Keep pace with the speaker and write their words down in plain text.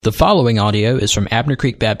The following audio is from Abner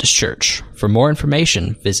Creek Baptist Church. For more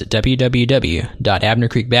information, visit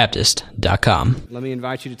www.abnercreekbaptist.com. Let me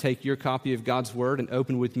invite you to take your copy of God's Word and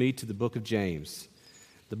open with me to the book of James.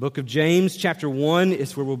 The book of James, chapter 1,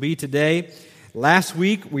 is where we'll be today. Last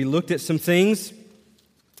week, we looked at some things.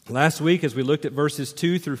 Last week, as we looked at verses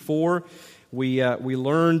 2 through 4, we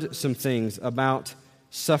learned some things about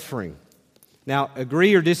suffering. Now,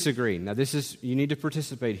 agree or disagree. Now, you need to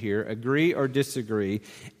participate here. Agree or disagree.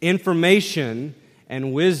 Information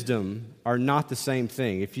and wisdom are not the same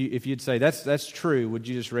thing. If you'd say that's true, would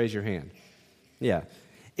you just raise your hand? Yeah.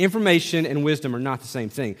 Information and wisdom are not the same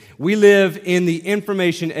thing. We live in the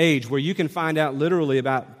information age where you can find out literally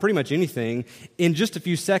about pretty much anything in just a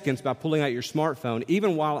few seconds by pulling out your smartphone.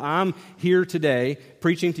 Even while I'm here today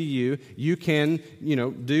preaching to you, you can,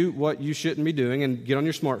 do what you shouldn't be doing and get on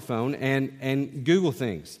your smartphone and Google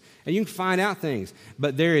things. And you can find out things.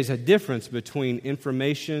 But there is a difference between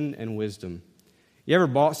information and wisdom. You ever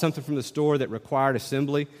bought something from the store that required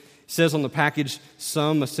assembly? It says on the package,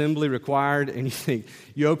 some assembly required, and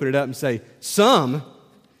you open it up and say, some?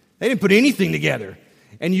 They didn't put anything together.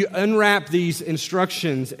 And you unwrap these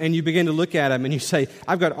instructions and you begin to look at them and you say,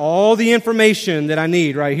 I've got all the information that I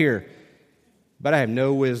need right here, but I have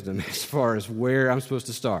no wisdom as far as where I'm supposed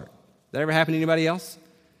to start. That ever happen to anybody else?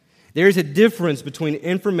 There's a difference between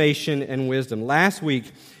information and wisdom. Last week,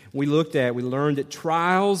 we learned that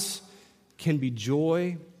trials can be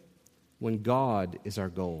joy when God is our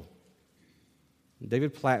goal.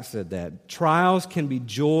 David Platt said that. Trials can be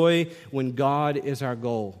joy when God is our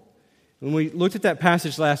goal. When we looked at that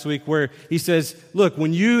passage last week where he says, look,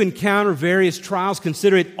 when you encounter various trials,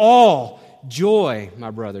 consider it all joy,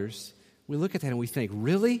 my brothers. We look at that and we think,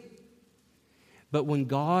 really? But when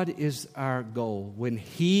God is our goal, when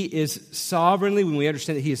He is sovereignly, when we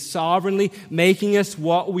understand that He is sovereignly making us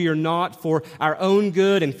what we are not for our own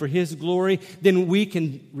good and for His glory, then we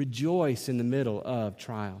can rejoice in the middle of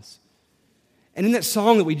trials. And in that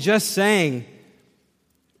song that we just sang,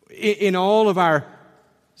 in all of our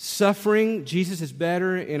suffering, Jesus is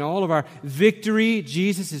better. In all of our victory,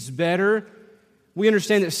 Jesus is better. We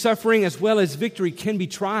understand that suffering as well as victory can be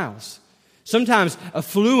trials. Sometimes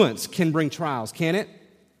affluence can bring trials, can it?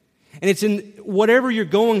 And it's in whatever you're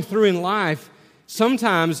going through in life,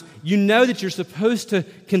 sometimes you know that you're supposed to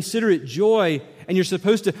consider it joy and you're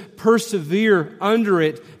supposed to persevere under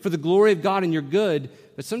it for the glory of God and your good,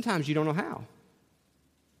 but sometimes you don't know how.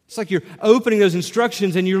 It's like you're opening those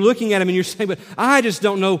instructions and you're looking at them and you're saying, but I just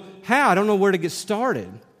don't know how. I don't know where to get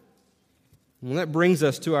started. Well, that brings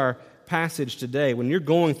us to our passage today. When you're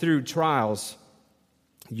going through trials,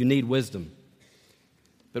 you need wisdom.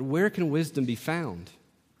 But where can wisdom be found?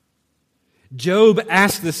 Job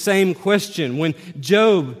asked the same question. When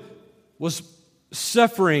Job was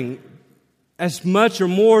suffering as much or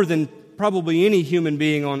more than probably any human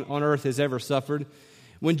being on earth has ever suffered,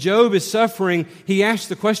 when Job is suffering, he asks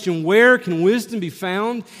the question, where can wisdom be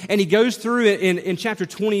found? And he goes through it in chapter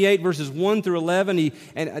 28, verses 1 through 11.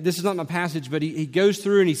 And this is not my passage, but he goes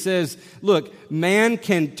through and he says, look, man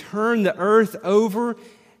can turn the earth over.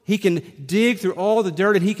 He can dig through all the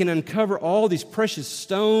dirt and he can uncover all these precious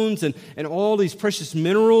stones and all these precious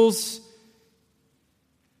minerals.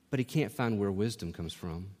 But he can't find where wisdom comes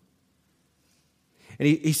from. And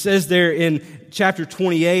he says there in chapter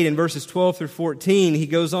 28 in verses 12 through 14, he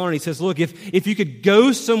goes on and he says, look, if you could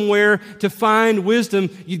go somewhere to find wisdom,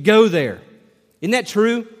 you'd go there. Isn't that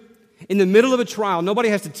true? In the middle of a trial, nobody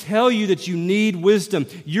has to tell you that you need wisdom.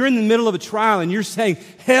 You're in the middle of a trial and you're saying,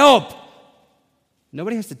 help!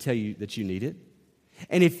 Nobody has to tell you that you need it.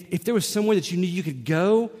 And if there was somewhere that you knew you could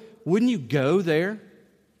go, wouldn't you go there?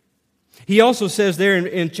 He also says there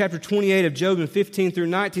in chapter 28 of Job in 15 through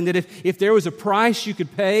 19 that if there was a price you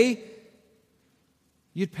could pay,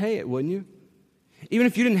 you'd pay it, wouldn't you? Even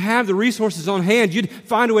if you didn't have the resources on hand, you'd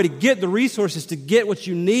find a way to get the resources to get what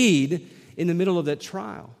you need in the middle of that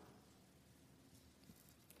trial.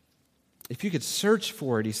 If you could search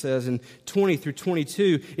for it, he says in 20 through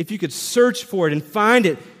 22, if you could search for it and find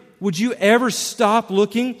it, would you ever stop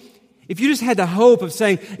looking? If you just had the hope of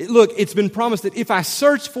saying, look, it's been promised that if I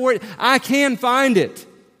search for it, I can find it,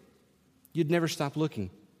 you'd never stop looking.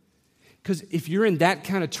 Because if you're in that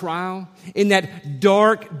kind of trial, in that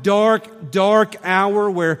dark, dark, dark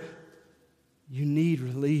hour where you need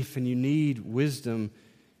relief and you need wisdom,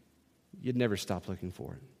 you'd never stop looking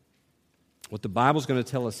for it. What the Bible's going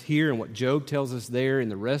to tell us here and what Job tells us there in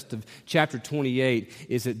the rest of chapter 28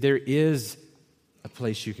 is that there is a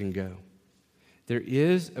place you can go. There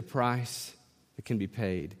is a price that can be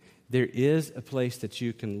paid. There is a place that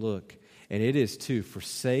you can look. and it is to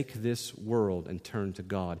forsake this world and turn to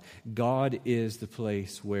God. God is the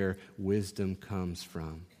place where wisdom comes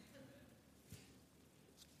from.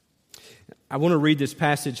 I want to read this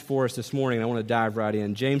passage for us this morning. I want to dive right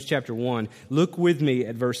in. James chapter 1. Look with me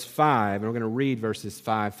at verse 5, and we're going to read verses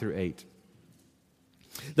 5 through 8.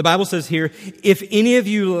 The Bible says here, "If any of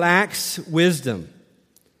you lacks wisdom,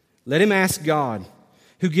 let him ask God,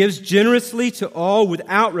 who gives generously to all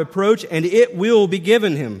without reproach, and it will be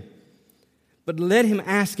given him. But let him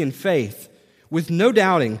ask in faith, with no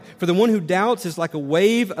doubting. For the one who doubts is like a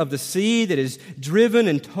wave of the sea that is driven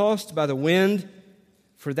and tossed by the wind.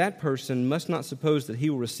 For that person must not suppose that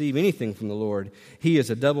he will receive anything from the Lord. He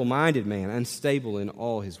is a double-minded man, unstable in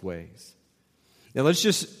all his ways." Now let's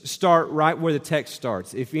just start right where the text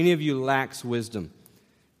starts. If any of you lacks wisdom.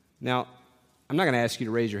 Now, I'm not going to ask you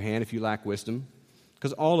to raise your hand if you lack wisdom,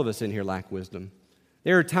 because all of us in here lack wisdom.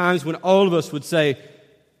 There are times when all of us would say,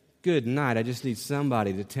 "Good night, I just need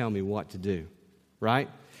somebody to tell me what to do." Right?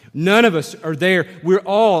 None of us are there. We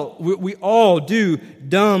all do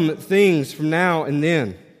dumb things from now and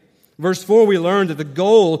then. Verse 4, we learned that the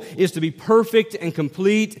goal is to be perfect and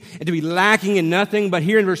complete and to be lacking in nothing. But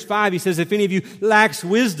here in verse 5, he says, if any of you lacks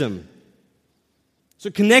wisdom. So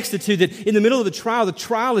it connects the two, that in the middle of the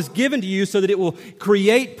trial is given to you so that it will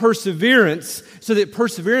create perseverance, so that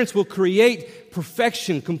perseverance will create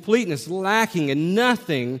perfection, completeness, lacking in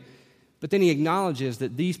nothing. But then he acknowledges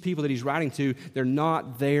that these people that he's writing to, they're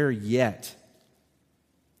not there yet.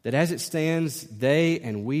 That as it stands, they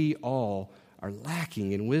and we all are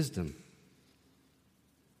lacking in wisdom.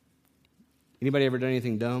 Anybody ever done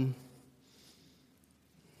anything dumb?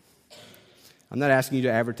 I'm not asking you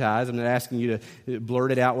to advertise. I'm not asking you to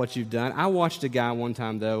blurt it out what you've done. I watched a guy one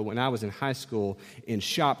time, though, when I was in high school in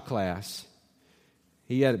shop class.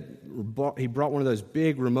 He brought one of those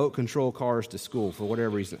big remote control cars to school for whatever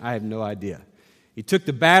reason. I have no idea. He took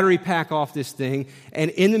the battery pack off this thing,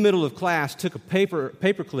 and in the middle of class took a paper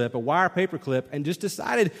clip, a wire paper clip, and just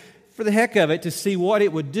decided for the heck of it to see what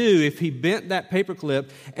it would do if he bent that paper clip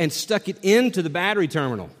and stuck it into the battery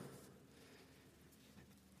terminal.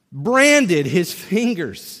 Branded his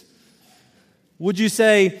fingers. Would you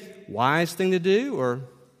say wise thing to do or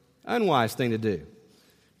unwise thing to do?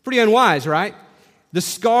 Pretty unwise, right? The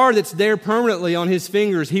scar that's there permanently on his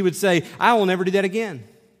fingers, he would say, I will never do that again.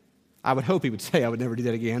 I would hope he would say I would never do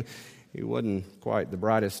that again. He wasn't quite the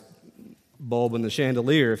brightest bulb in the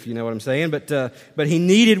chandelier, if you know what I'm saying, but he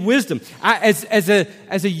needed wisdom. As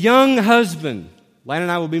a young husband, Lana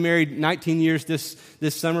and I will be married 19 years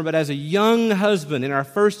this summer, but as a young husband in our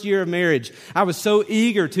first year of marriage, I was so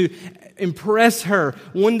eager to impress her.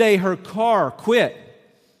 One day her car quit,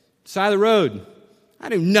 side of the road. I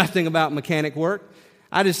knew nothing about mechanic work.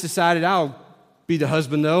 I just decided I'll be the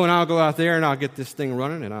husband, though, and I'll go out there and I'll get this thing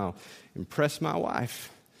running and I'll impress my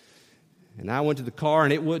wife. And I went to the car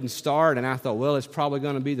and it wouldn't start, and I thought, well, it's probably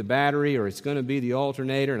going to be the battery or it's going to be the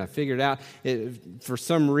alternator, and I figured out, for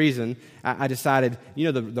some reason, I decided,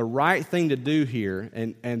 the right thing to do here,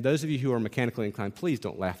 and those of you who are mechanically inclined, please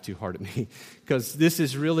don't laugh too hard at me, because this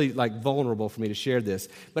is really vulnerable for me to share this.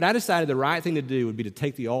 But I decided the right thing to do would be to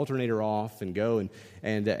take the alternator off and go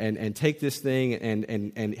and take this thing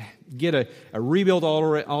and get a rebuilt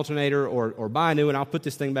alternator or buy a new one. I'll put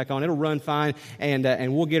this thing back on. It'll run fine,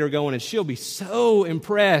 and we'll get her going, and she'll be so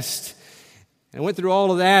impressed. And I went through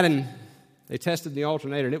all of that, and they tested the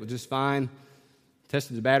alternator, and it was just fine.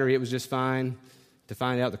 Tested the battery, it was just fine. To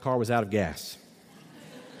find out the car was out of gas.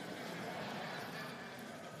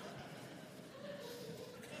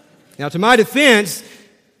 Now, to my defense,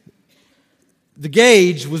 the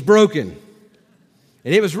gauge was broken.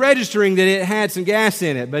 And it was registering that it had some gas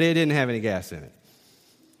in it, but it didn't have any gas in it.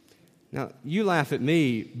 Now, you laugh at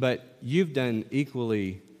me, but you've done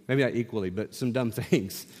equally, maybe not equally, but some dumb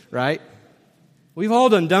things, right? We've all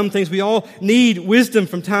done dumb things. We all need wisdom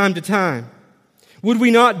from time to time. Would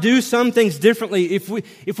we not do some things differently if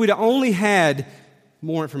we'd only had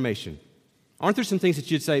more information? Aren't there some things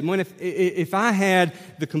that you'd say, if I had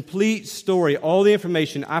the complete story, all the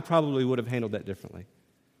information, I probably would have handled that differently?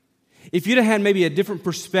 If you'd have had maybe a different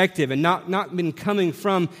perspective and not been coming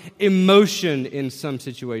from emotion in some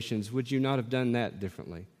situations, would you not have done that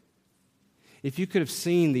differently? If you could have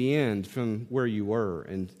seen the end from where you were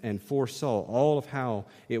and foresaw all of how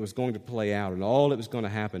it was going to play out and all that was going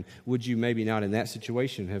to happen, would you maybe not in that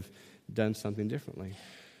situation have done something differently?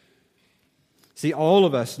 See, all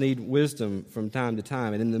of us need wisdom from time to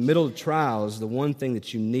time, and in the middle of trials, the one thing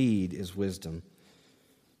that you need is wisdom.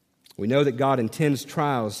 We know that God intends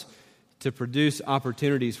trials to produce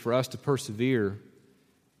opportunities for us to persevere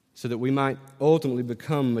so that we might ultimately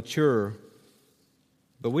become mature.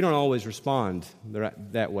 But we don't always respond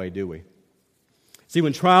that way, do we? See,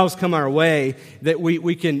 when trials come our way, that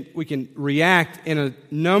we can react in a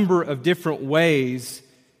number of different ways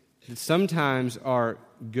that sometimes are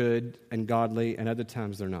good and godly, and other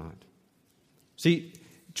times they're not. See,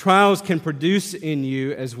 trials can produce in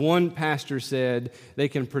you, as one pastor said, they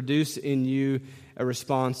can produce in you a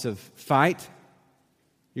response of fight.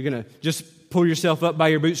 You're going to just pull yourself up by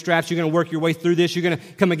your bootstraps. You're going to work your way through this. You're going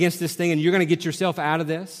to come against this thing, and you're going to get yourself out of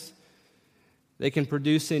this. They can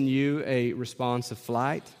produce in you a response of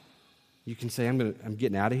flight. You can say, I'm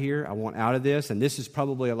getting out of here. I want out of this. And this is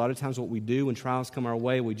probably a lot of times what we do when trials come our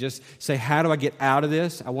way. We just say, how do I get out of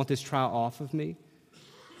this? I want this trial off of me.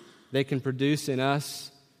 They can produce in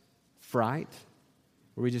us fright,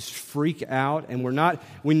 where we just freak out, and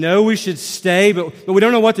we know we should stay, but we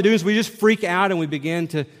don't know what to do, so we just freak out and we begin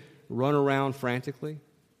to run around frantically.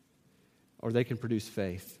 Or they can produce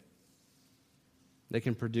faith. They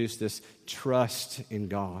can produce this trust in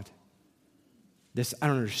God. This, I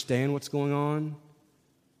don't understand what's going on,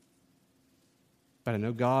 but I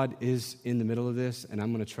know God is in the middle of this, and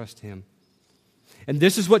I'm going to trust Him. And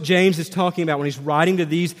this is what James is talking about when he's writing to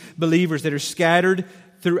these believers that are scattered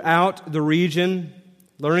throughout the region,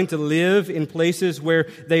 learning to live in places where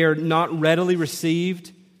they are not readily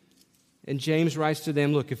received. And James writes to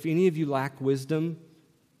them, look, if any of you lack wisdom,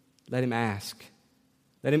 let him ask.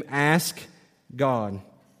 Let him ask God.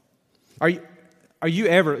 Are you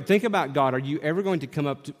ever, think about God, are you ever going to come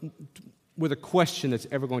up with a question that's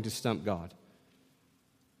ever going to stump God?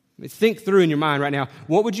 I mean, think through in your mind right now,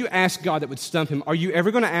 what would you ask God that would stump Him? Are you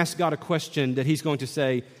ever going to ask God a question that He's going to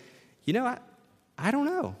say, you know, I don't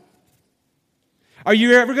know? Are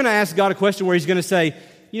you ever going to ask God a question where He's going to say,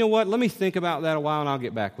 you know what, let me think about that a while and I'll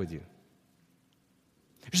get back with you?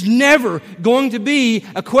 There's never going to be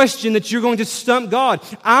a question that you're going to stump God.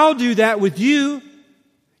 I'll do that with you.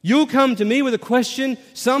 You'll come to me with a question,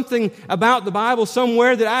 something about the Bible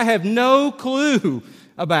somewhere that I have no clue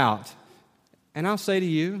about. And I'll say to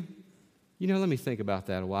you, you know, let me think about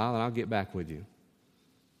that a while and I'll get back with you.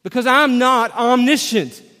 Because I'm not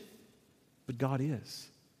omniscient, but God is.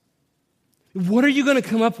 What are you going to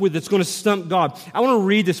come up with that's going to stump God? I want to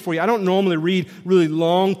read this for you. I don't normally read really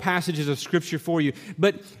long passages of Scripture for you,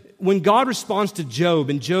 but when God responds to Job,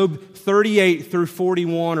 in Job 38 through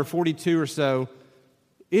 41 or 42 or so,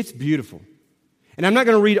 it's beautiful. And I'm not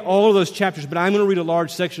going to read all of those chapters, but I'm going to read a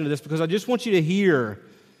large section of this because I just want you to hear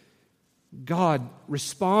God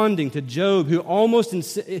responding to Job, who almost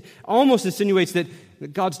insinuates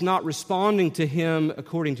that God's not responding to him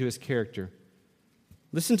according to his character.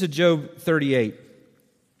 Listen to Job 38.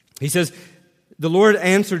 He says, the Lord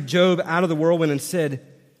answered Job out of the whirlwind and said,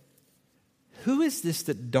 who is this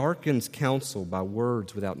that darkens counsel by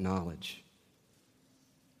words without knowledge?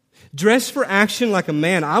 Dress for action like a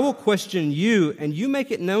man. I will question you, and you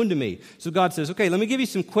make it known to me. So God says, okay, let me give you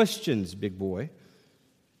some questions, big boy.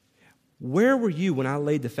 Where were you when I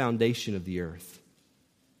laid the foundation of the earth?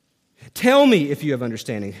 Tell me if you have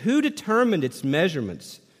understanding. Who determined its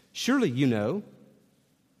measurements? Surely you know.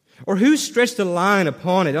 Or who stretched a line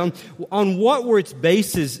upon it? On what were its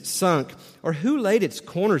bases sunk? Or who laid its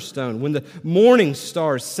cornerstone when the morning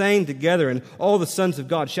stars sang together and all the sons of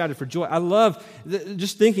God shouted for joy? I love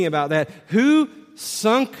just thinking about that. Who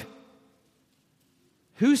sunk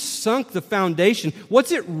the foundation?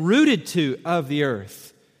 What's it rooted to of the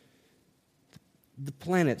earth? The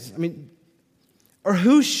planets. I mean, or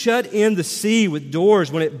who shut in the sea with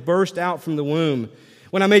doors when it burst out from the womb?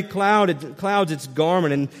 When I made clouds its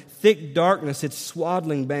garment and thick darkness its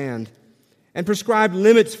swaddling band, and prescribed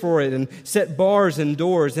limits for it and set bars and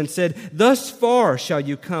doors, and said, thus far shall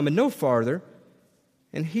you come and no farther,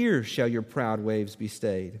 and here shall your proud waves be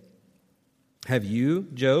stayed. Have you,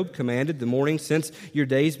 Job, commanded the morning since your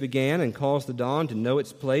days began, and caused the dawn to know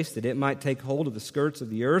its place, that it might take hold of the skirts of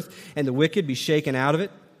the earth, and the wicked be shaken out of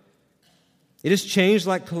it? It is changed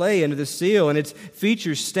like clay under the seal, and its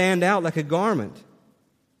features stand out like a garment.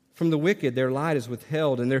 From the wicked their light is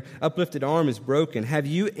withheld, and their uplifted arm is broken. Have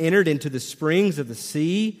you entered into the springs of the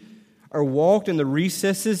sea, or walked in the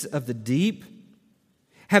recesses of the deep?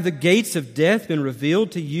 Have the gates of death been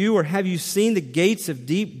revealed to you, or have you seen the gates of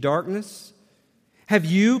deep darkness? Have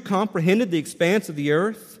you comprehended the expanse of the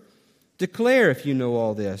earth? Declare if you know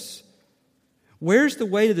all this. Where's the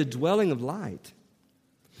way to the dwelling of light?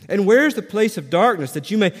 And where's the place of darkness, that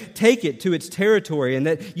you may take it to its territory, and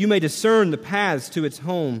that you may discern the paths to its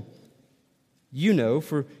home? You know,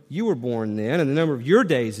 for you were born then, and the number of your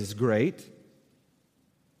days is great.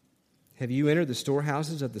 Have you entered the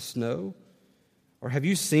storehouses of the snow, Or have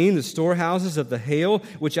you seen the storehouses of the hail,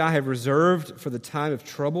 which I have reserved for the time of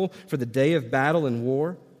trouble, for the day of battle and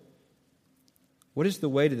war? What is the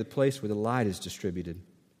way to the place where the light is distributed,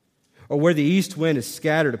 or where the east wind is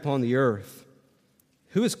scattered upon the earth?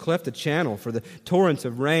 Who has cleft a channel for the torrents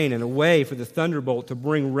of rain, and a way for the thunderbolt to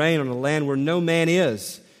bring rain on a land where no man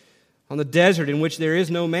is, on the desert in which there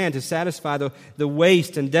is no man, to satisfy the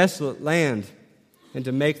waste and desolate land, and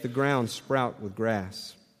to make the ground sprout with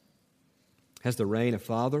grass? Has the rain a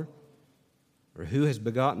father? Or who has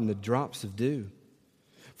begotten the drops of dew?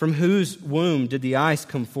 From whose womb did the ice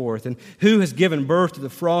come forth? And who has given birth to the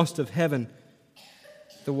frost of heaven?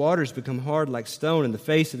 The waters become hard like stone, and the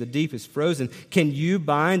face of the deep is frozen. Can you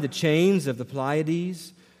bind the chains of the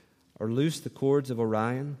Pleiades, or loose the cords of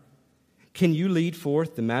Orion? Can you lead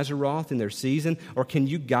forth the Mazzaroth in their season, or can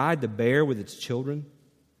you guide the bear with its children?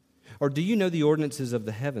 Or do you know the ordinances of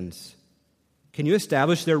the heavens? Can you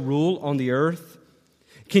establish their rule on the earth?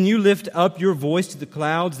 Can you lift up your voice to the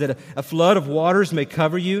clouds, that a flood of waters may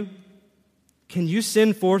cover you? Can you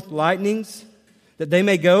send forth lightnings, that they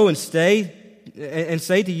may go and stay and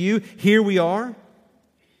say to you, here we are?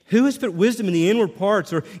 Who has put wisdom in the inward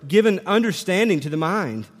parts, or given understanding to the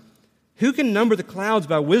mind? Who can number the clouds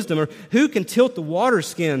by wisdom, or who can tilt the water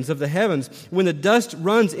skins of the heavens when the dust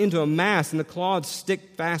runs into a mass and the clods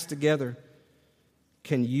stick fast together?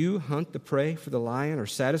 Can you hunt the prey for the lion, or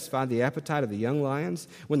satisfy the appetite of the young lions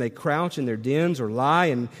when they crouch in their dens or lie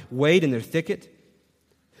and wait in their thicket?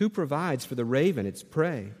 Who provides for the raven its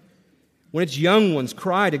prey, when its young ones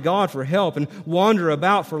cry to God for help and wander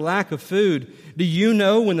about for lack of food? Do you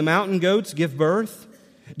know when the mountain goats give birth?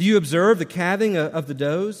 Do you observe the calving of the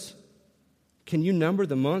does? Can you number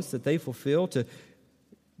the months that they fulfill?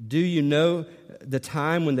 Do you know the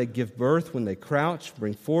time when they give birth, when they crouch,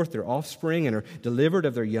 bring forth their offspring, and are delivered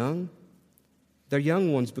of their young? Their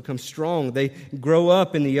young ones become strong. They grow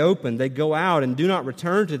up in the open. They go out and do not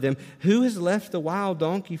return to them. Who has left the wild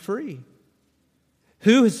donkey free?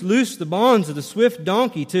 Who has loosed the bonds of the swift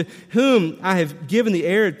donkey, to whom I have given the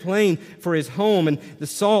arid plain for his home, and the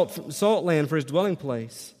salt land for his dwelling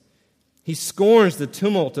place? He scorns the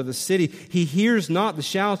tumult of the city. He hears not the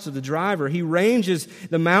shouts of the driver. He ranges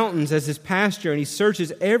the mountains as his pasture, and he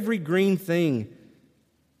searches every green thing.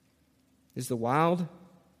 Is the wild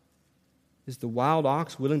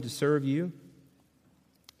ox willing to serve you?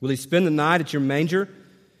 Will he spend the night at your manger?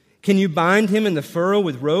 Can you bind him in the furrow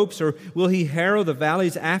with ropes, or will he harrow the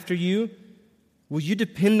valleys after you? Will you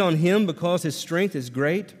depend on him because his strength is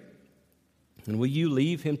great? And will you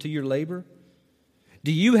leave him to your labor?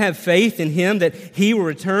 Do you have faith in him that he will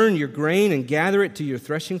return your grain and gather it to your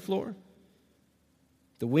threshing floor?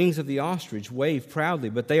 The wings of the ostrich wave proudly,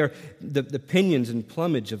 but they are the pinions and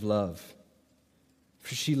plumage of love.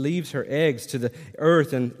 For she leaves her eggs to the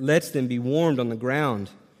earth and lets them be warmed on the ground,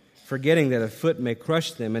 forgetting that a foot may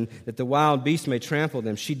crush them and that the wild beast may trample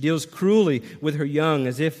them. She deals cruelly with her young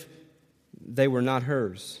as if they were not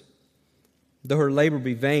hers. Though her labor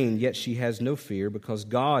be vain, yet she has no fear, because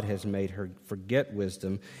God has made her forget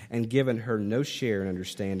wisdom and given her no share in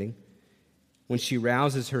understanding. When she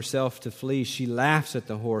rouses herself to flee, she laughs at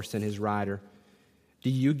the horse and his rider. Do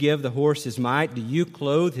you give the horse his might? Do you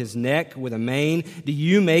clothe his neck with a mane? Do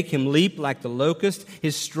you make him leap like the locust?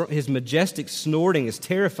 His majestic snorting is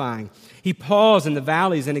terrifying. He paws in the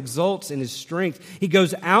valleys and exults in his strength. He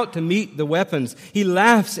goes out to meet the weapons. He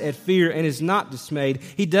laughs at fear and is not dismayed.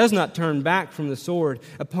 He does not turn back from the sword.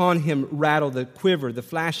 Upon him rattle the quiver, the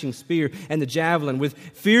flashing spear, and the javelin. With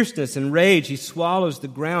fierceness and rage he swallows the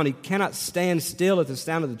ground. He cannot stand still at the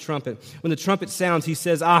sound of the trumpet. When the trumpet sounds, he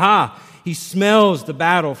says, "Aha!" He smells the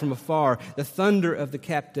battle from afar, the thunder of the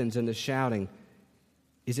captains and the shouting.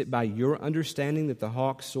 Is it by your understanding that the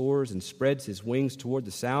hawk soars and spreads his wings toward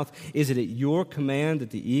the south? Is it at your command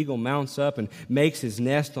that the eagle mounts up and makes his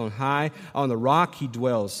nest on high? On the rock he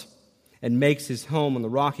dwells and makes his home on the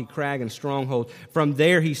rocky crag and stronghold. From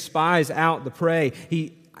there he spies out the prey.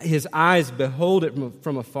 His eyes behold it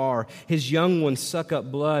from afar. His young ones suck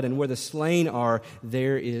up blood, and where the slain are,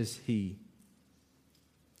 there is he.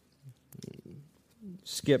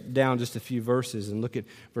 Skip down just a few verses and look at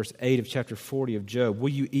verse 8 of chapter 40 of Job. Will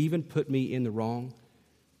you even put me in the wrong?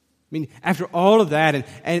 I mean, after all of that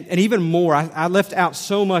and even more, I left out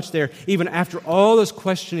so much there. Even after all this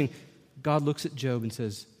questioning, God looks at Job and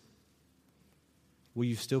says, will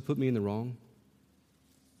you still put me in the wrong?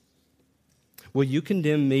 Will you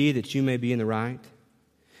condemn me that you may be in the right?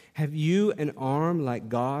 Have you an arm like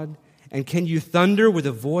God? And can you thunder with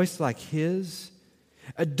a voice like his?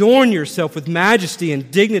 Adorn yourself with majesty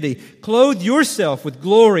and dignity. Clothe yourself with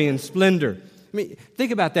glory and splendor. I mean,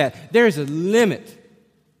 think about that. There is a limit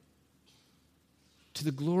to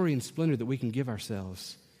the glory and splendor that we can give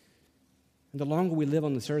ourselves. And the longer we live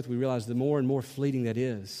on this earth, we realize the more and more fleeting that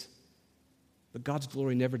is. But God's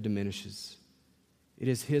glory never diminishes. It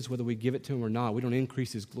is His whether we give it to Him or not. We don't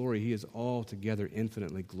increase His glory. He is altogether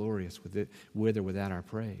infinitely glorious with or without our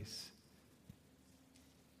praise.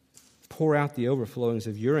 Pour out the overflowings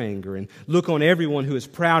of your anger and look on everyone who is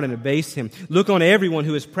proud and abase him. Look on everyone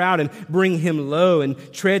who is proud and bring him low and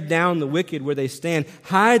tread down the wicked where they stand.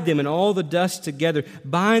 Hide them in all the dust together.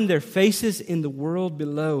 Bind their faces in the world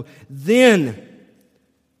below. Then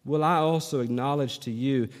will I also acknowledge to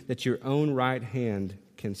you that your own right hand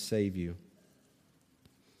can save you.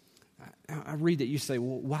 I read that you say,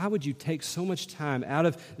 well, why would you take so much time out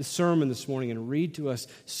of the sermon this morning and read to us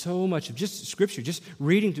so much of just Scripture, just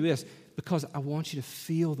reading to us? Because I want you to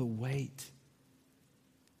feel the weight.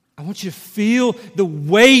 I want you to feel the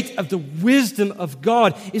weight of the wisdom of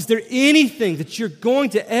God. Is there anything that you're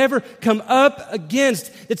going to ever come up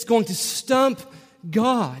against that's going to stump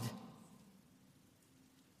God?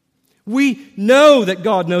 We know that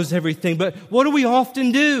God knows everything, but what do we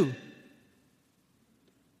often do?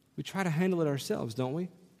 We try to handle it ourselves, don't we?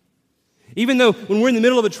 Even though when we're in the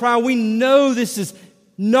middle of a trial, we know this is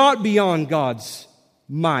not beyond God's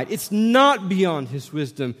might. It's not beyond His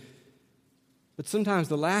wisdom. But sometimes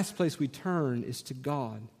the last place we turn is to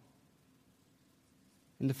God.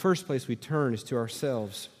 And the first place we turn is to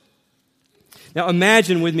ourselves. Now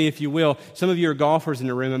imagine with me, if you will, some of you are golfers in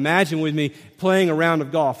the room, imagine with me playing a round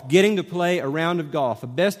of golf, getting to play a round of golf, a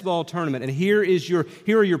best ball tournament, and here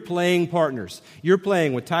are your playing partners. You're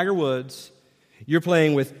playing with Tiger Woods, you're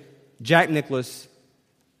playing with Jack Nicklaus,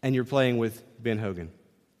 and you're playing with Ben Hogan.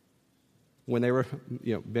 When they were,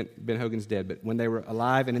 Ben Hogan's dead, but when they were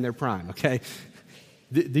alive and in their prime, okay?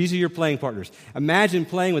 These are your playing partners. Imagine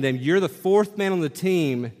playing with them. You're the fourth man on the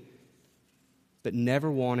team, but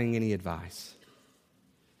never wanting any advice.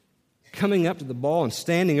 Coming up to the ball and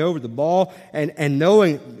standing over the ball and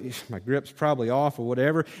knowing my grip's probably off or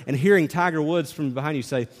whatever, and hearing Tiger Woods from behind you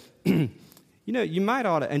say, you might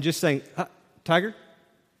ought to, and just saying, Tiger,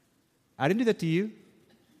 I didn't do that to you.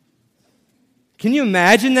 Can you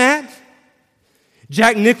imagine that?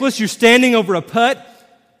 Jack Nicklaus, you're standing over a putt.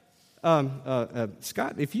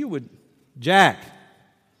 Scott, if you would, Jack,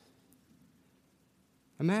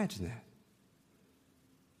 imagine that.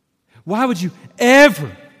 Why would you ever?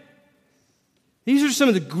 These are some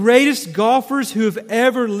of the greatest golfers who have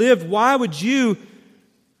ever lived. Why would you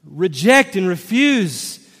reject and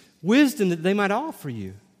refuse wisdom that they might offer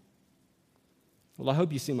you? Well, I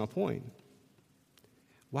hope you see my point.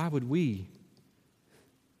 Why would we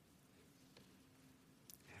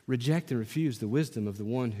reject and refuse the wisdom of the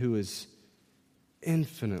one who is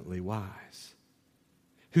infinitely wise,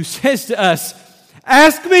 who says to us,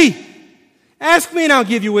 ask me and I'll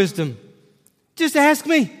give you wisdom. Just ask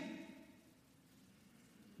me.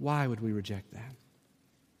 Why would we reject that?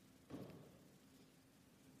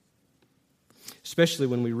 Especially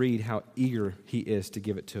when we read how eager He is to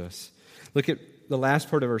give it to us. Look at the last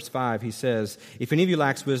part of verse 5. He says, if any of you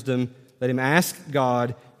lacks wisdom, let him ask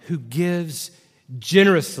God who gives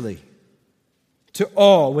generously to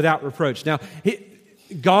all without reproach. Now,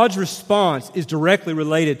 God's response is directly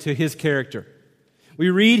related to His character. We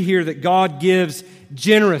read here that God gives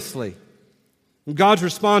generously. God's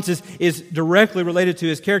response is directly related to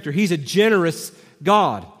His character. He's a generous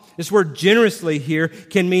God. This word generously here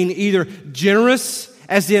can mean either generous,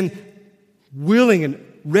 as in willing and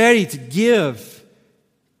ready to give,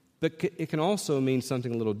 but it can also mean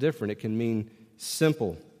something a little different. It can mean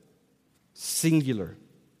simple, singular.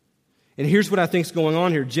 And here's what I think is going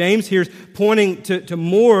on here. James here is pointing to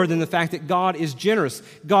more than the fact that God is generous.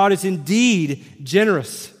 God is indeed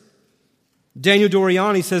generous. Daniel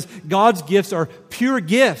Doriani says, God's gifts are pure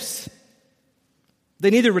gifts. They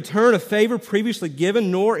neither return a favor previously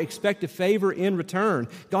given nor expect a favor in return.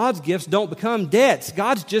 God's gifts don't become debts.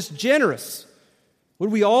 God's just generous.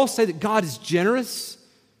 Would we all say that God is generous?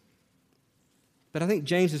 But I think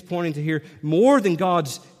James is pointing to here more than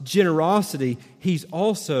God's generosity. He's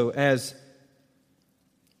also, as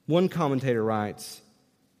one commentator writes,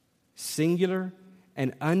 singular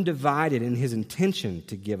and undivided in His intention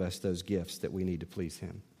to give us those gifts that we need to please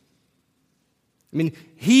Him. I mean,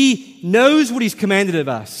 He knows what He's commanded of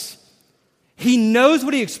us. He knows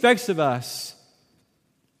what He expects of us.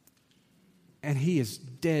 And He is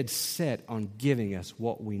dead set on giving us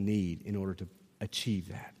what we need in order to achieve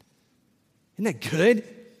that. Isn't that good?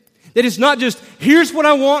 That it's not just, here's what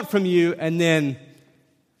I want from you, and then,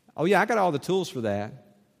 oh yeah, I got all the tools for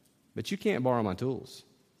that, but you can't borrow my tools.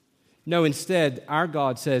 No, instead, our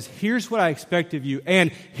God says, here's what I expect of you,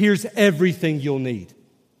 and here's everything you'll need.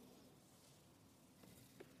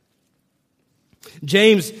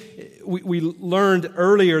 James, we learned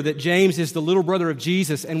earlier that James is the little brother of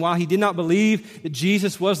Jesus, and while he did not believe that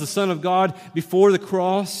Jesus was the Son of God before the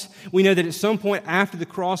cross, we know that at some point after the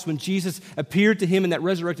cross, when Jesus appeared to him in that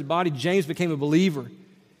resurrected body, James became a believer.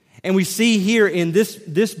 And we see here in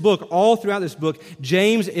this book, all throughout this book,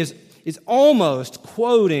 James is almost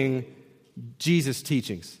quoting Jesus'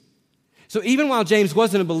 teachings. So even while James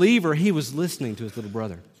wasn't a believer, he was listening to his little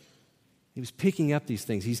brother. He was picking up these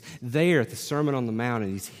things. He's there at the Sermon on the Mount,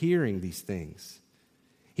 and he's hearing these things.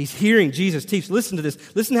 He's hearing Jesus teach. Listen to this.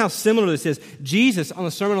 Listen how similar this is. Jesus on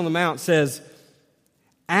the Sermon on the Mount says,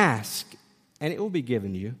 "Ask, and it will be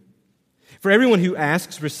given you. For everyone who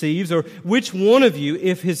asks receives, or which one of you,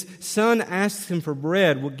 if his son asks him for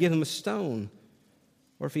bread, will give him a stone?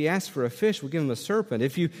 Or if he asks for a fish, will give him a serpent?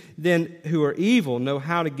 If you then, who are evil, know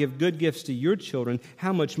how to give good gifts to your children,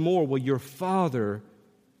 how much more will your Father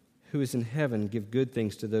who is in heaven give good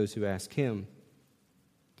things to those who ask him?"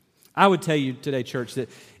 I would tell you today, church, that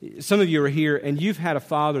some of you are here and you've had a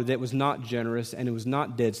father that was not generous and who was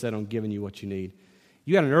not dead set on giving you what you need.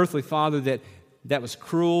 You had an earthly father that was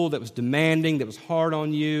cruel, that was demanding, that was hard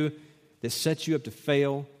on you, that set you up to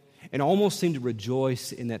fail, and almost seemed to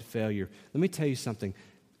rejoice in that failure. Let me tell you something.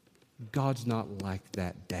 God's not like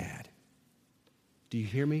that dad. Do you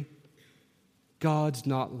hear me? God's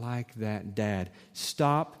not like that dad.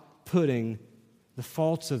 Stop putting the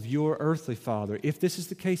faults of your earthly father, if this is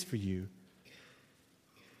the case for you,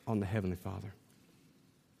 on the Heavenly Father.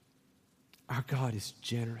 Our God is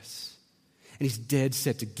generous, and He's dead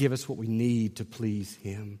set to give us what we need to please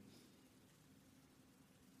Him.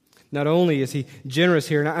 Not only is He generous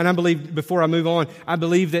here, and I believe, before I move on, I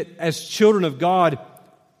believe that as children of God,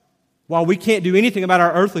 while we can't do anything about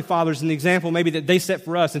our earthly fathers, and the example maybe that they set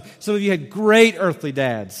for us, and some of you had great earthly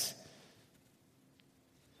dads,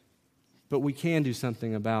 but we can do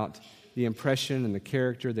something about the impression and the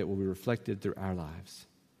character that will be reflected through our lives.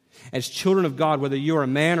 As children of God, whether you are a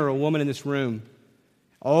man or a woman in this room,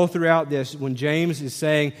 all throughout this, when James is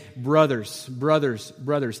saying brothers, brothers,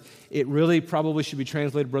 brothers, it really probably should be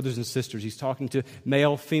translated brothers and sisters. He's talking to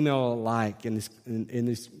male, female alike in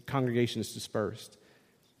this congregation is dispersed.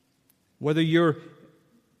 Whether you're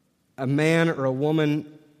a man or a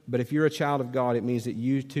woman, but if you're a child of God, it means that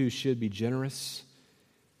you too should be generous,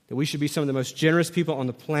 that we should be some of the most generous people on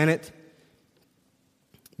the planet,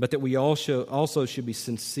 but that we also should be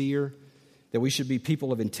sincere, that we should be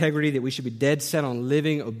people of integrity, that we should be dead set on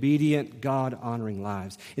living obedient, God-honoring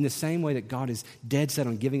lives. In the same way that God is dead set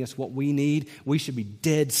on giving us what we need, we should be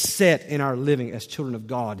dead set in our living as children of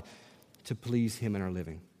God to please Him in our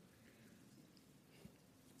living.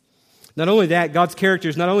 Not only that, God's character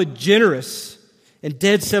is not only generous and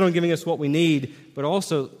dead set on giving us what we need, but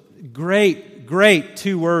also great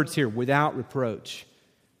two words here, without reproach.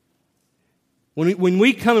 When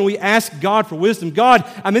we come and we ask God for wisdom, God,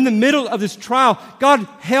 I'm in the middle of this trial. God,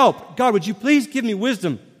 help. God, would you please give me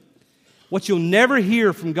wisdom? What you'll never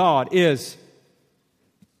hear from God is,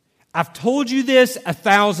 I've told you this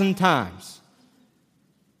 1,000 times.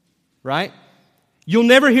 Right? You'll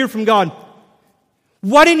never hear from God,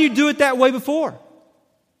 why didn't you do it that way before?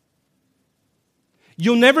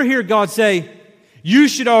 You'll never hear God say, you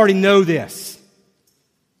should already know this.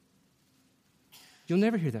 You'll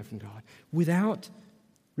never hear that from God. Without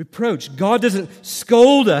reproach. God doesn't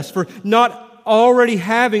scold us for not already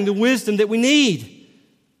having the wisdom that we need.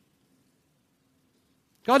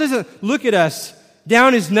 God doesn't look at us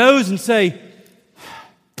down His nose and say,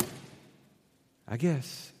 I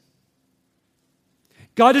guess.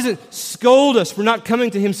 God doesn't scold us for not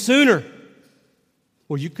coming to Him sooner.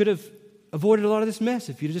 Well, you could have avoided a lot of this mess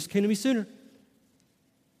if you just came to me sooner.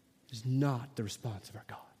 It's not the response of our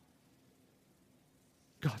God.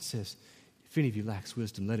 God says, if any of you lacks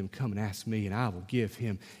wisdom, let him come and ask me, and I will give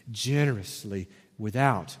him generously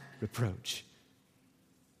without reproach.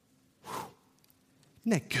 Whew.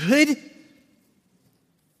 Isn't that good?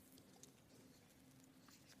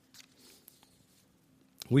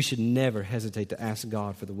 We should never hesitate to ask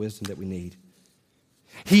God for the wisdom that we need.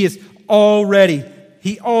 He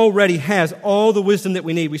already has all the wisdom that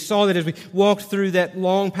we need. We saw that as we walked through that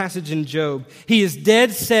long passage in Job. He is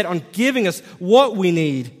dead set on giving us what we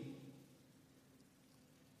need.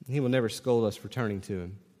 He will never scold us for turning to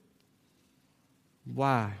Him.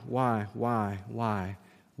 Why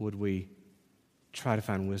would we try to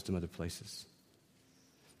find wisdom other places?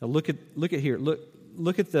 Now look at here.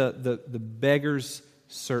 Look at the beggar's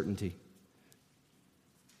certainty.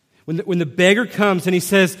 When the beggar comes and he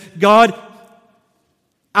says, God,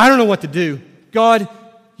 I don't know what to do. God,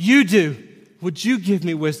 you do. Would you give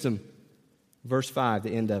me wisdom? Verse 5,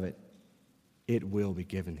 the end of it. It will be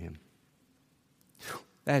given him.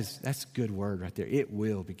 That's a good word right there. It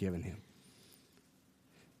will be given him.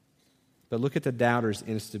 But look at the doubter's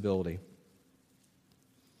instability.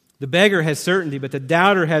 The beggar has certainty, but the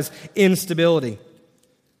doubter has instability.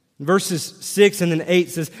 Verses 6 and then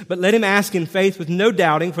 8 says, "But let him ask in faith with no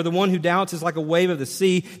doubting, for the one who doubts is like a wave of the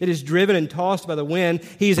sea that is driven and tossed by the wind.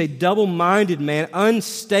 He is a double-minded man,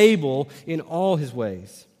 unstable in all his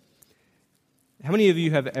ways." How many of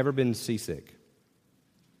you have ever been seasick?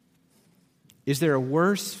 Is there a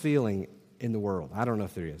worse feeling in the world? I don't know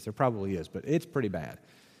if there is. There probably is, but it's pretty bad.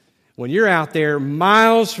 When you're out there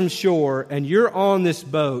miles from shore and you're on this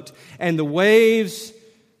boat and the waves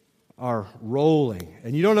are rolling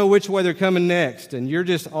and you don't know which way they're coming next and you're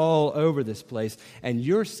just all over this place and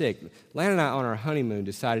you're sick. Lan and I on our honeymoon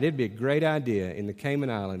decided it'd be a great idea in the Cayman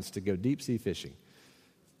Islands to go deep sea fishing.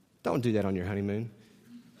 Don't do that on your honeymoon.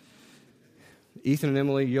 Ethan and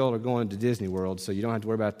Emily, you all are going to Disney World, so you don't have to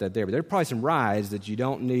worry about that there. But there are probably some rides that you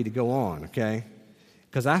don't need to go on, okay?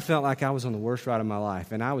 Because I felt like I was on the worst ride of my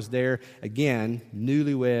life. And I was there, again,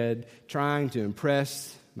 newlywed, trying to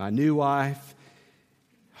impress my new wife.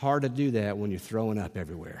 Hard to do that when you're throwing up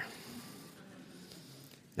everywhere.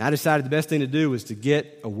 And I decided the best thing to do was to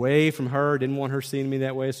get away from her. Didn't want her seeing me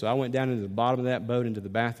that way, so I went down into the bottom of that boat into the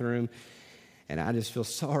bathroom. And I just feel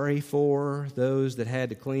sorry for those that had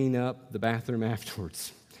to clean up the bathroom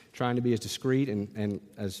afterwards. Trying to be as discreet and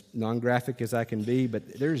as non-graphic as I can be,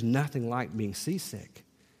 but there's nothing like being seasick.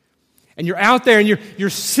 And you're out there and you're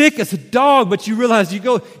sick as a dog, but you realize you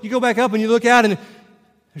go back up and you look out and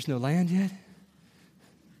there's no land yet.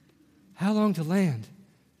 How long to land?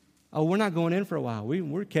 Oh, we're not going in for a while.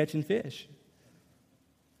 We're catching fish.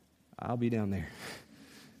 I'll be down there.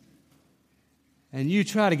 And you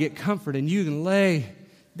try to get comfort and you can lay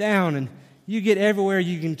down and you get everywhere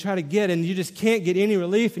you can try to get and you just can't get any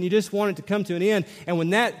relief and you just want it to come to an end. And when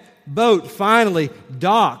that boat finally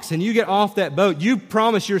docks and you get off that boat, you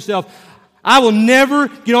promise yourself, I will never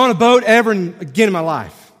get on a boat ever again in my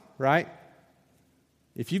life, right?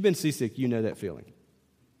 If you've been seasick, you know that feeling.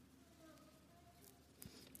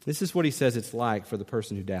 This is what he says it's like for the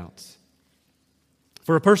person who doubts.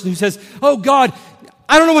 For a person who says, oh God,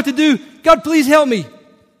 I don't know what to do. God, please help me.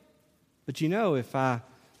 But you know,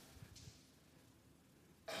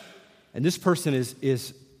 and this person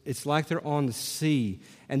is it's like they're on the sea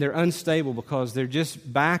and they're unstable because they're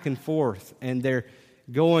just back and forth and they're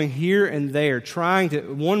going here and there, trying to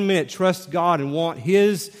 1 minute trust God and want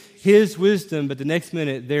His wisdom, but the next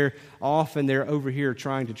minute they're off and they're over here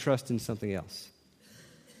trying to trust in something else.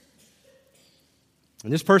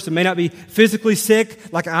 And this person may not be physically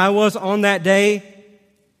sick like I was on that day,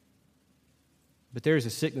 but there is a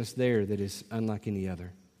sickness there that is unlike any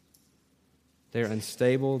other. They're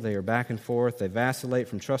unstable, they are back and forth, they vacillate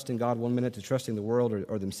from trusting God 1 minute to trusting the world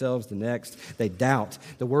or themselves the next. They doubt.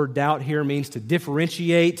 The word doubt here means to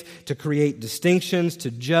differentiate, to create distinctions, to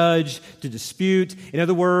judge, to dispute. In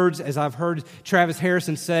other words, as I've heard Travis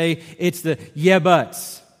Harrison say, it's the yeah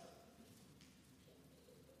buts.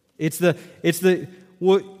 It's the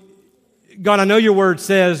well, God, I know your word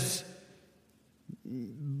says,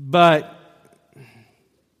 but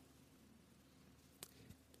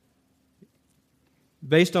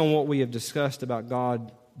based on what we have discussed about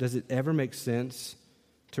God, does it ever make sense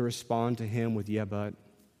to respond to Him with yeah, but?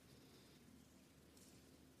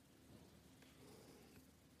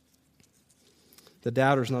 The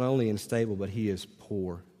doubter is not only unstable, but he is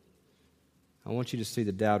poor. I want you to see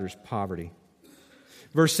the doubter's poverty.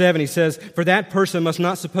 Verse 7, he says, for that person must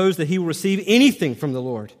not suppose that he will receive anything from the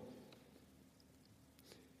Lord.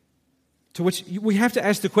 To which we have to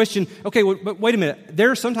ask the question, okay, but wait a minute.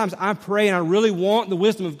 There are sometimes I pray and I really want the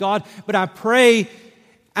wisdom of God, but I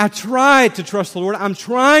try to trust the Lord. I'm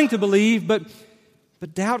trying to believe, but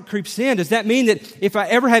doubt creeps in. Does that mean that if I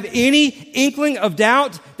ever have any inkling of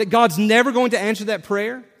doubt, that God's never going to answer that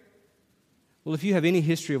prayer? Well, if you have any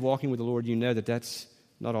history of walking with the Lord, you know that that's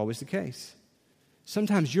not always the case.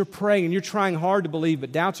 Sometimes you're praying and you're trying hard to believe,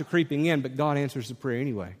 but doubts are creeping in, but God answers the prayer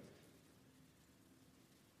anyway.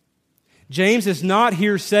 James is not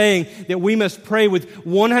here saying that we must pray with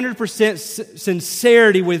 100%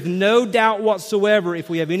 sincerity, with no doubt whatsoever, if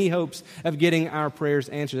we have any hopes of getting our prayers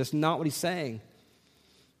answered. That's not what he's saying.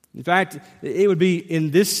 In fact, it would be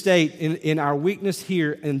in this state, in our weakness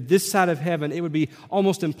here, in this side of heaven, it would be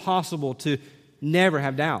almost impossible to never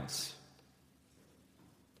have doubts.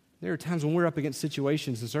 There are times when we're up against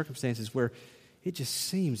situations and circumstances where it just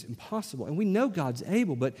seems impossible. And we know God's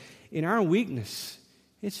able, but in our weakness,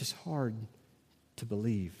 it's just hard to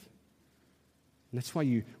believe. And that's why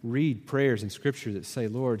you read prayers in Scripture that say,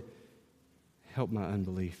 Lord, help my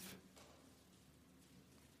unbelief.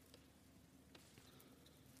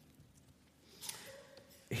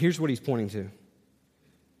 here's what he's pointing to.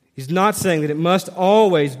 He's not saying that it must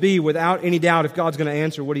always be without any doubt if God's going to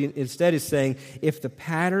answer. What he instead is saying, if the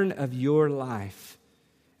pattern of your life,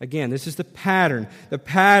 again, this is the pattern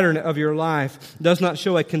of your life does not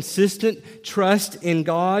show a consistent trust in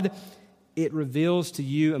God, it reveals to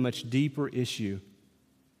you a much deeper issue.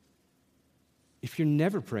 If you're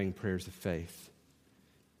never praying prayers of faith,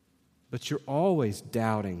 but you're always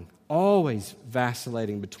doubting, always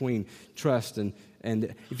vacillating between trust and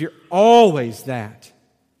if you're always that,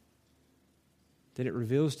 then it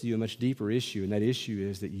reveals to you a much deeper issue, and that issue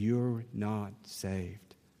is that you're not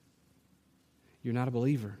saved. You're not a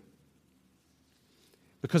believer.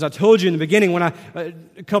 Because I told you in the beginning,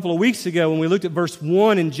 a couple of weeks ago, when we looked at verse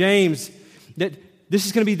 1 in James, that this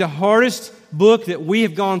is going to be the hardest book that we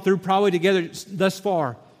have gone through probably together thus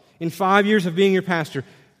far. In 5 years of being your pastor,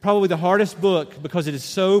 probably the hardest book because it is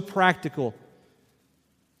so practical.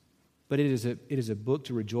 But it is a book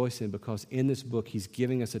to rejoice in, because in this book he's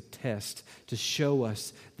giving us a test to show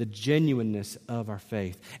us the genuineness of our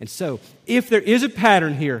faith. And so, if there is a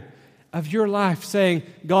pattern here of your life saying,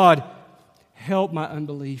 God, help my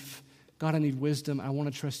unbelief. God, I need wisdom. I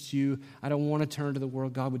want to trust you. I don't want to turn to the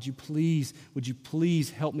world. God, would you please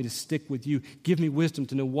help me to stick with you? Give me wisdom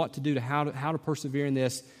to know what to do, how to persevere in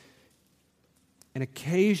this. And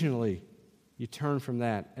occasionally you turn from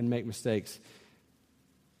that and make mistakes.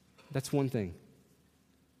 That's one thing.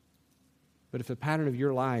 But if the pattern of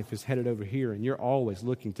your life is headed over here and you're always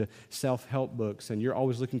looking to self-help books and you're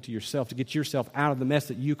always looking to yourself to get yourself out of the mess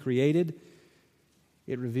that you created,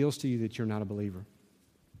 it reveals to you that you're not a believer.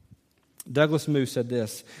 Douglas Moo said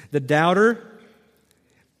this: the doubter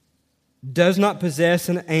does not possess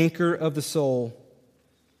an anchor of the soul,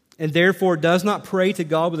 and therefore does not pray to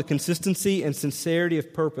God with a consistency and sincerity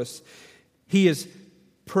of purpose. He is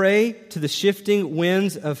prey to the shifting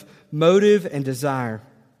winds of motive and desire.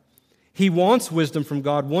 He wants wisdom from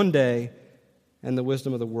God one day and the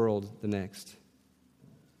wisdom of the world the next.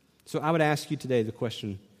 So I would ask you today the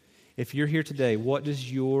question, if you're here today, what does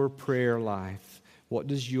your prayer life, what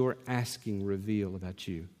does your asking reveal about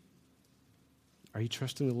you? Are you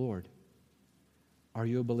trusting the Lord? Are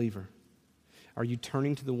you a believer? Are you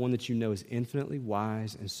turning to the one that you know is infinitely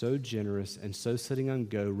wise and so generous and so sitting on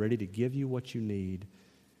go, ready to give you what you need?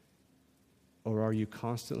 Or are you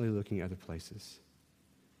constantly looking other places?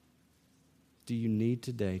 Do you need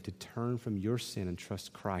today to turn from your sin and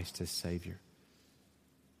trust Christ as Savior?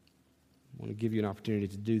 I want to give you an opportunity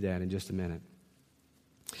to do that in just a minute.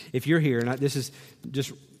 If you're here, and this is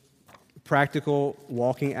just practical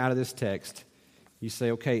walking out of this text, you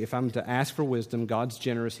say, okay, if I'm to ask for wisdom, God's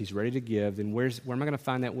generous, He's ready to give, then where am I going to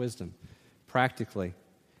find that wisdom? Practically,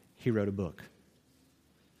 He wrote a book.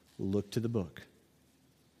 Look to the book.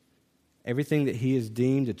 Everything that He has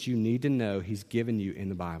deemed that you need to know, He's given you in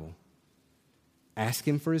the Bible. Ask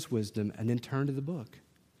Him for His wisdom and then turn to the book.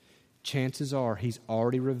 Chances are He's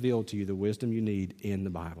already revealed to you the wisdom you need in the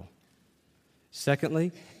Bible.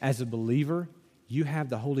 Secondly, as a believer, you have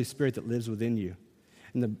the Holy Spirit that lives within you.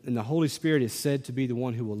 And the Holy Spirit is said to be the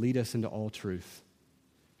one who will lead us into all truth,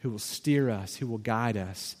 who will steer us, who will guide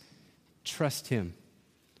us. Trust Him.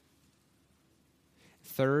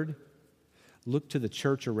 Third, look to the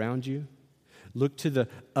church around you. Look to the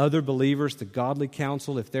other believers, the godly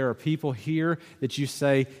counsel. If there are people here that you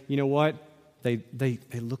say, you know what, they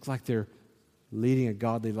look like they're leading a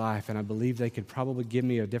godly life, and I believe they could probably give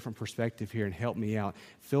me a different perspective here and help me out,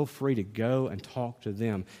 feel free to go and talk to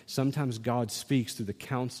them. Sometimes God speaks through the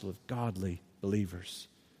counsel of godly believers.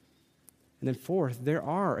 And then fourth, there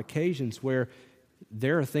are occasions where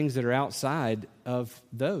there are things that are outside of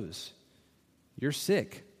those. You're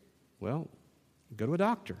sick. Well, go to a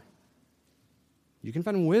doctor. You can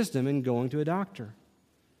find wisdom in going to a doctor.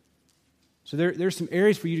 So there's some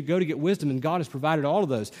areas for you to go to get wisdom, and God has provided all of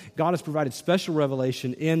those. God has provided special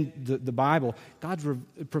revelation in the Bible. God's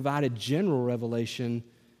provided general revelation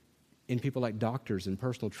in people like doctors and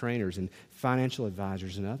personal trainers and financial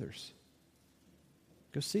advisors and others.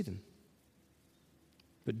 Go see them.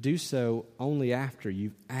 But do so only after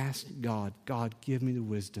you've asked God, God, give me the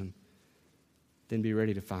wisdom. Then be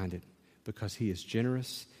ready to find it, because He is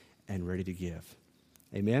generous and ready to give.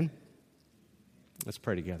 Amen? Let's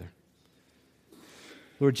pray together.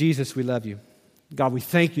 Lord Jesus, we love you. God, we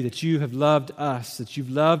thank you that you have loved us, that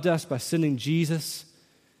you've loved us by sending Jesus.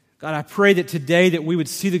 God, I pray that today that we would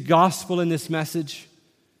see the gospel in this message.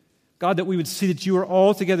 God, that we would see that you are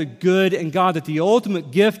altogether good, and God, that the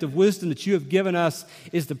ultimate gift of wisdom that you have given us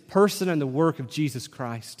is the person and the work of Jesus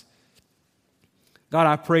Christ. God,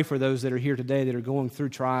 I pray for those that are here today that are going through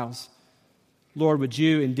trials. Lord, would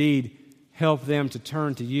you indeed help them to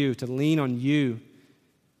turn to you, to lean on you,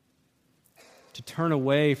 to turn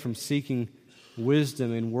away from seeking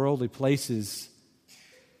wisdom in worldly places,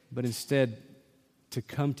 but instead to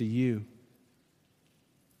come to you,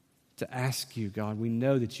 to ask you, God. We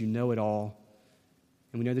know that you know it all,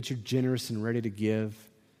 and we know that you're generous and ready to give.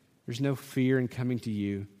 There's no fear in coming to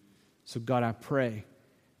you. So God, I pray,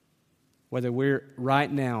 whether we're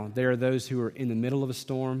right now, there are those who are in the middle of a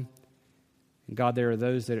storm, and God, there are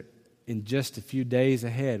those that in just a few days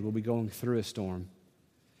ahead will be going through a storm.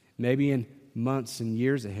 Maybe in months and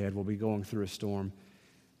years ahead we'll be going through a storm.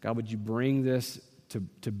 God, would you bring this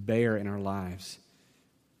to bear in our lives?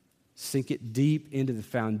 Sink it deep into the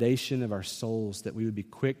foundation of our souls that we would be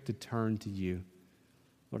quick to turn to you.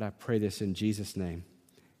 Lord, I pray this in Jesus' name.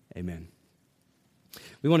 Amen.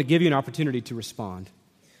 We want to give you an opportunity to respond.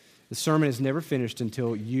 The sermon is never finished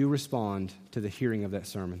until you respond to the hearing of that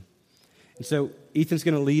sermon. And so Ethan's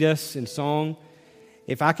going to lead us in song.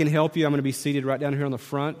 If I can help you, I'm going to be seated right down here on the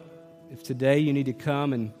front. If today you need to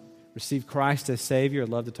come and receive Christ as Savior, I'd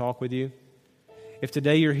love to talk with you. If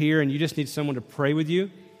today you're here and you just need someone to pray with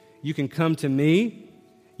you, you can come to me.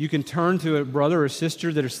 You can turn to a brother or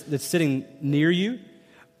sister that's sitting near you,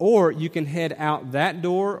 or you can head out that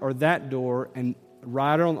door or that door, and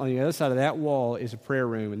right on the other side of that wall is a prayer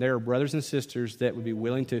room, and there are brothers and sisters that would be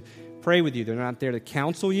willing to pray with you. They're not there to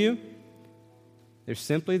counsel you. They're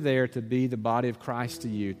simply there to be the body of Christ to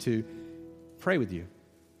you, to pray with you.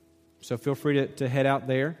 So feel free to head out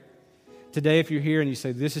there. Today, if you're here and you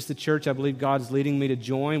say, this is the church I believe God's leading me to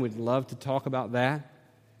join, we'd love to talk about that.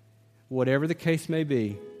 Whatever the case may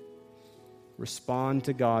be, respond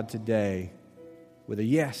to God today with a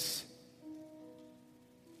yes.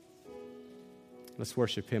 Let's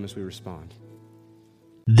worship Him as we respond.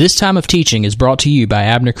 This time of teaching is brought to you by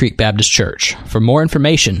Abner Creek Baptist Church. For more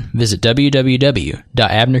information, visit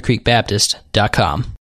www.abnercreekbaptist.com.